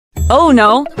Oh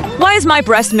no, why is my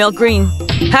breast milk green?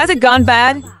 Has it gone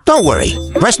bad? Don't worry,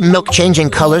 breast milk changing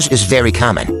colors is very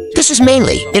common. This is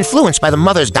mainly influenced by the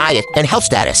mother's diet and health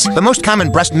status. The most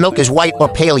common breast milk is white or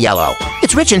pale yellow.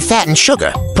 It's rich in fat and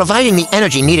sugar, providing the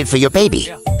energy needed for your baby.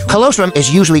 Colostrum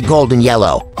is usually golden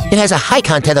yellow. It has a high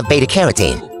content of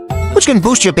beta-carotene, which can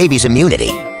boost your baby's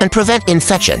immunity and prevent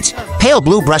infections. Pale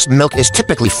blue breast milk is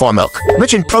typically formilk,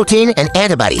 rich in protein and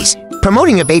antibodies,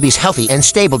 promoting your baby's healthy and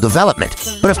stable development.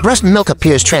 But if breast milk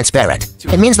appears transparent,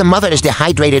 it means the mother is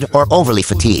dehydrated or overly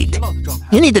fatigued.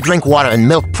 You need to drink water and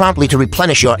milk promptly to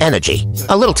replenish your energy.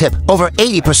 A little tip, over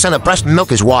 80% of breast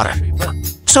milk is water.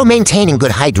 So maintaining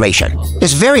good hydration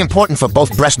is very important for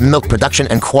both breast milk production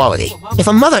and quality. If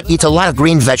a mother eats a lot of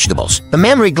green vegetables, the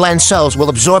mammary gland cells will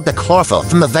absorb the chlorophyll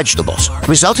from the vegetables,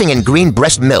 resulting in green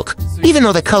breast milk. Even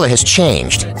though the color has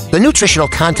changed, the nutritional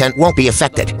content won't be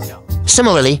affected.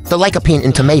 Similarly, the lycopene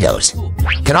in tomatoes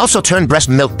can also turn breast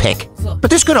milk pink, but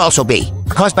this could also be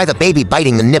caused by the baby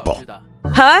biting the nipple.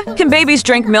 Huh? Can babies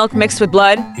drink milk mixed with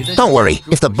blood? Don't worry,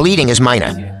 if the bleeding is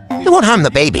minor, it won't harm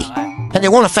the baby, and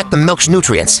it won't affect the milk's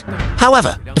nutrients.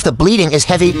 However, if the bleeding is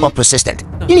heavy or persistent,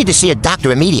 you need to see a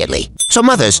doctor immediately. So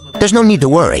mothers, there's no need to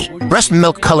worry. Breast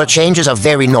milk color changes are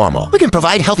very normal. We can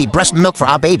provide healthy breast milk for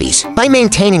our babies by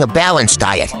maintaining a balanced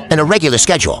diet and a regular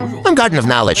schedule. I'm Garden of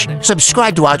Knowledge.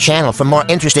 Subscribe to our channel for more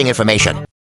interesting information.